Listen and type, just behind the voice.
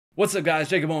What's up guys,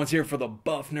 Jakob Owens here for the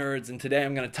Buff Nerds, and today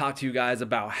I'm going to talk to you guys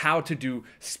about how to do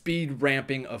speed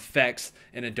ramping effects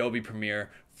in Adobe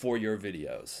Premiere for your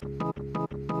videos.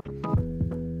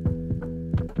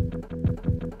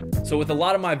 So with a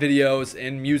lot of my videos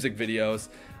and music videos,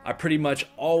 I pretty much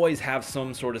always have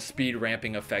some sort of speed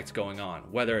ramping effect going on,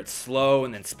 whether it's slow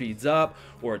and then speeds up,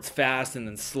 or it's fast and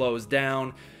then slows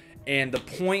down. And the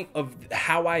point of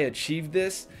how I achieve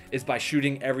this is by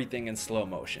shooting everything in slow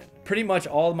motion. Pretty much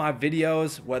all of my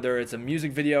videos, whether it's a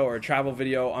music video or a travel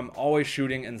video, I'm always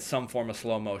shooting in some form of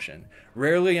slow motion.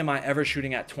 Rarely am I ever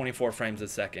shooting at 24 frames a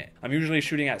second. I'm usually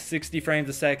shooting at 60 frames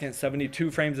a second, 72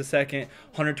 frames a second,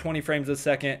 120 frames a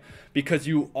second, because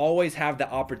you always have the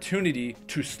opportunity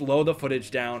to slow the footage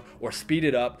down or speed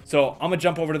it up. So I'm gonna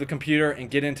jump over to the computer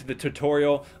and get into the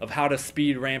tutorial of how to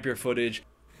speed ramp your footage.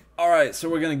 Alright, so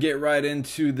we're going to get right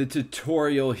into the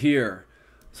tutorial here.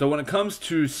 So when it comes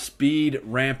to speed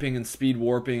ramping and speed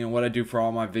warping and what I do for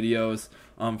all my videos,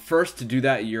 first to do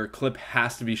that your clip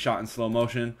has to be shot in slow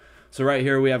motion. So right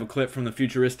here we have a clip from the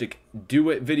futuristic Do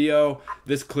It video.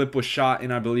 This clip was shot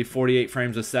in I believe 48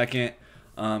 frames a second.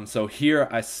 So here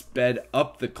I sped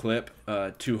up the clip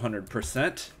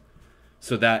 200%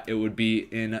 so that it would be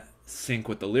in sync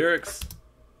with the lyrics.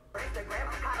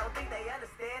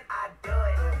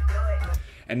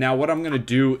 And now what I'm going to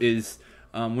do is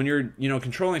when you're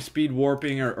controlling speed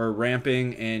warping or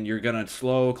ramping and you're going to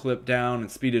slow a clip down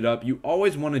and speed it up, you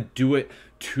always want to do it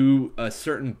to a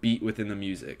certain beat within the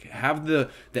music. Have the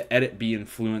edit be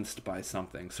influenced by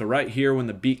something. So right here when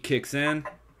the beat kicks in,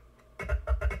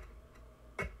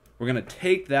 we're going to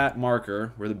take that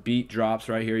marker where the beat drops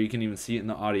right here. You can even see it in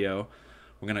the audio.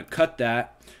 We're going to cut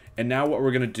that. And now what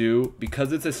we're going to do,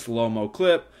 because it's a slow-mo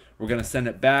clip, we're going to send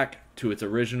it back to its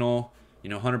original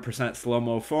 100%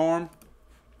 slow-mo form.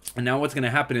 And now what's going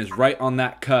to happen is right on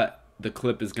that cut, the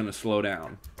clip is going to slow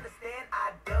down.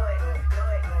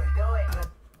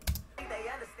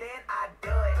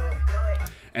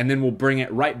 And then we'll bring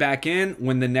it right back in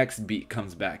when the next beat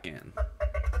comes back in.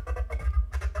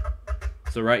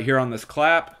 So right here on this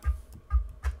clap,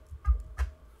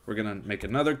 we're going to make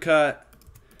another cut.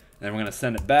 And then we're going to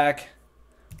send it back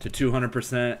to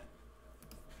 200%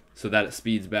 so that it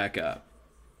speeds back up.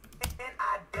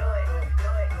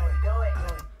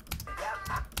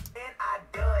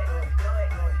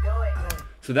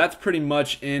 So that's pretty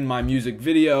much in my music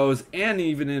videos and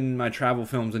even in my travel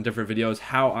films and different videos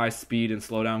how I speed and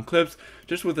slow down clips,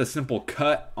 just with a simple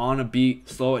cut on a beat,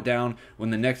 slow it down.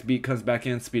 When the next beat comes back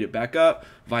in, speed it back up,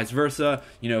 vice versa.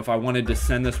 If I wanted to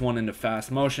send this one into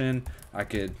fast motion, I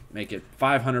could make it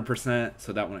 500%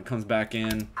 so that when it comes back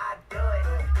in,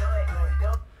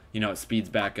 it speeds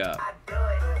back up.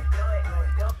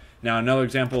 Now another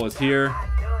example is here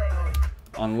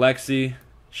on Lexi,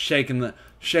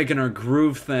 shaking her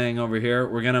groove thing over here.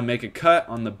 We're gonna make a cut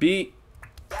on the beat.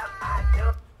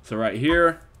 So right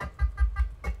here,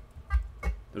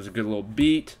 there's a good little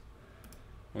beat.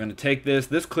 We're gonna take this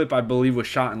clip I believe was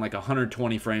shot in like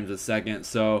 120 frames a second.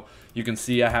 So you can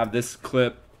see I have this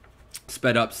clip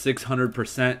sped up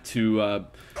 600% to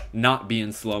not be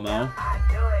in slow-mo.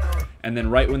 And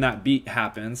then right when that beat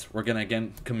happens, we're gonna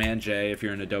again Command J if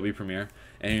you're in Adobe Premiere,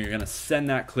 and you're gonna send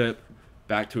that clip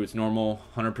back to its normal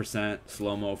 100%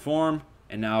 slow-mo form,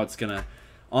 and now it's gonna,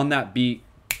 on that beat,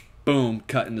 boom,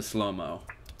 cut into slow-mo.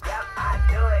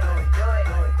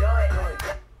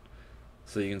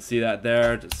 So you can see that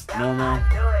there, just normal,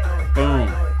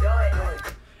 boom.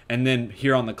 And then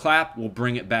here on the clap, we'll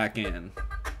bring it back in.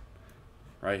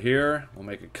 Right here, we'll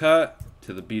make a cut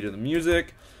to the beat of the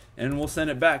music, and we'll send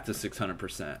it back to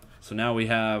 600%. So now we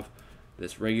have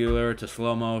this regular to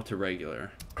slow-mo to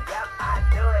regular.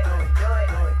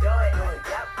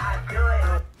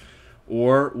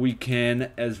 Or we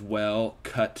can as well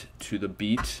cut to the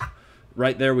beat.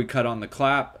 Right there we cut on the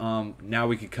clap. Now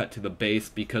we could cut to the bass,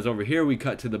 because over here we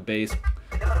cut to the bass.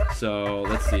 So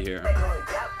let's see here.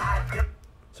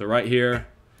 So right here,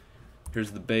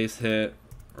 here's the bass hit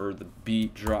or the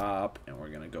beat drop, and we're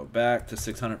gonna go back to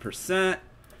 600%.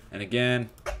 And again,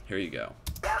 here you go.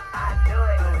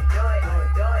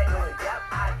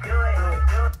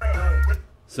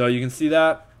 So you can see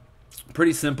that,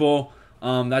 pretty simple.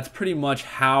 That's pretty much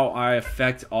how I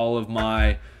affect all of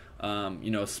my,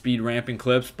 speed ramping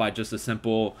clips, by just a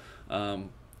simple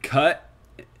cut,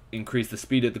 increase the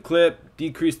speed of the clip,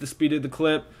 decrease the speed of the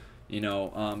clip,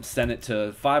 send it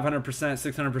to 500%,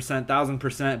 600%,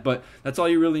 1000%, but that's all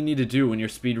you really need to do when you're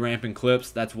speed ramping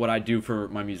clips. That's what I do for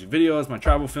my music videos, my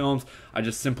travel films. I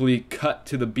just simply cut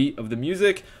to the beat of the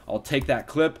music. I'll take that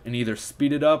clip and either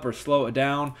speed it up or slow it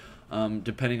down,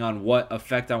 depending on what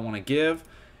effect I want to give.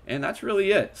 And that's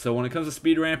really it. So when it comes to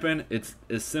speed ramping, it's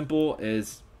as simple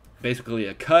as basically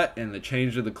a cut and the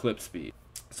change of the clip speed.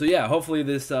 So yeah, hopefully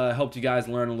this helped you guys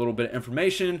learn a little bit of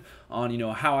information on,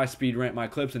 how I speed ramp my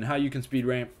clips and how you can speed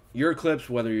ramp your clips,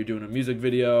 whether you're doing a music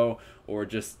video or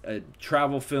just a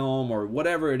travel film or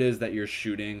whatever it is that you're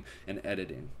shooting and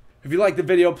editing. If you like the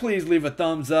video, please leave a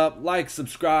thumbs up, like,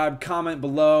 subscribe, comment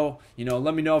below.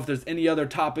 Let me know if there's any other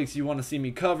topics you want to see me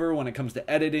cover when it comes to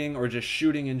editing or just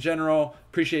shooting in general.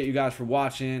 Appreciate you guys for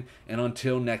watching, and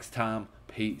until next time,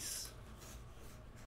 peace.